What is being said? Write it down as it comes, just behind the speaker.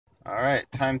All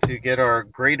right, time to get our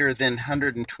greater than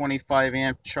 125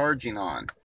 amp charging on.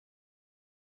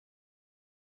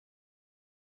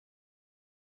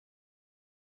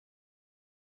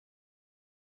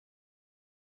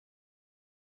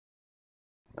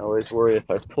 I always worry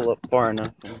if I pull up far enough.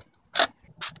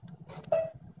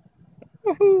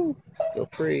 Woohoo! Still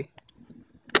free.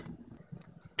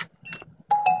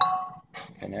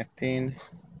 Connecting.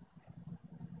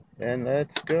 And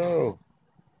let's go.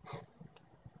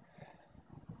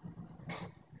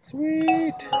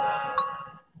 Sweet.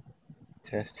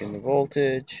 Testing the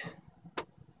voltage.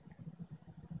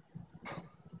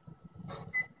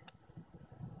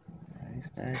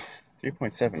 Nice.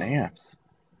 3.7 amps.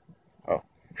 Oh,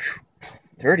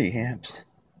 30 amps.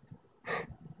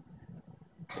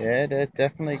 Yeah, that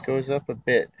definitely goes up a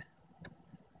bit.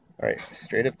 All right,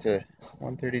 straight up to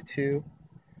 132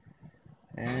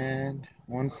 and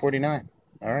 149.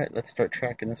 All right, let's start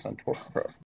tracking this on Torque Pro.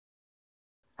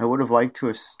 I would have liked to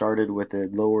have started with a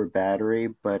lower battery,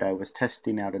 but I was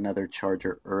testing out another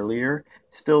charger earlier.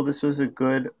 Still, this was a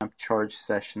good charge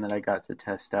session that I got to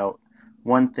test out.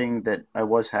 One thing that I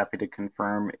was happy to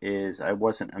confirm is I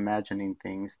wasn't imagining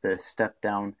things. The step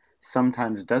down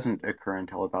sometimes doesn't occur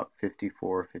until about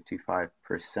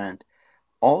 54-55%.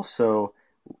 Also,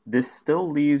 this still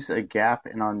leaves a gap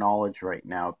in our knowledge right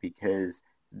now because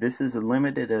this is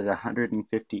limited at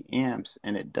 150 amps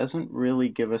and it doesn't really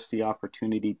give us the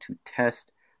opportunity to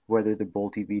test whether the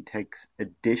Bolt EV takes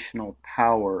additional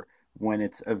power when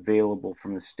it's available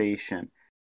from the station.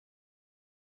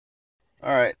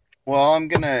 All right, well, I'm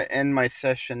going to end my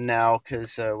session now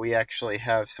because we actually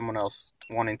have someone else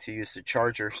wanting to use the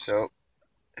charger, so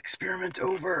experiment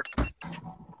over.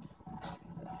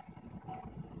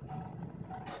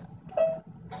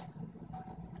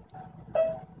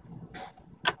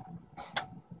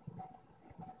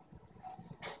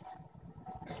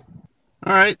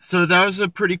 All right, so that was a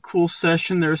pretty cool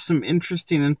session. There's some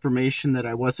interesting information that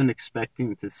I wasn't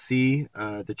expecting to see.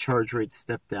 The charge rate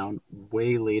stepped down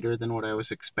way later than what I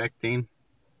was expecting.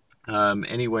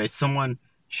 Anyway, someone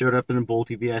showed up in a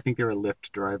Bolt EV. I think they're a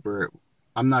Lyft driver.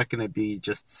 I'm not going to be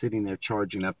just sitting there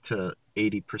charging up to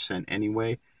 80%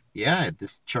 anyway. Yeah,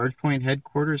 this ChargePoint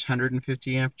Headquarters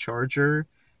 150 amp charger.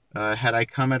 Had I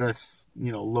come at a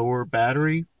lower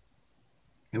battery,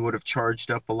 it would have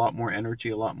charged up a lot more energy,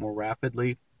 a lot more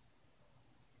rapidly.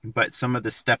 But some of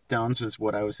the step downs was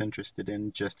what I was interested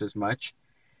in just as much.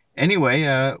 Anyway,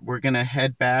 we're gonna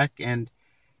head back, and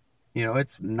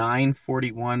it's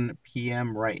 9:41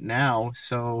 p.m. right now,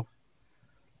 so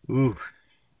ooh,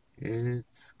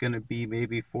 it's gonna be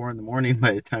maybe 4 in the morning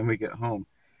by the time we get home.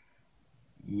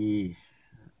 Yeah,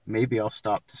 maybe I'll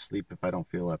stop to sleep if I don't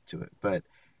feel up to it. But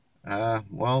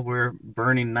well, we're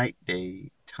burning night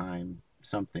day time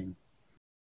something.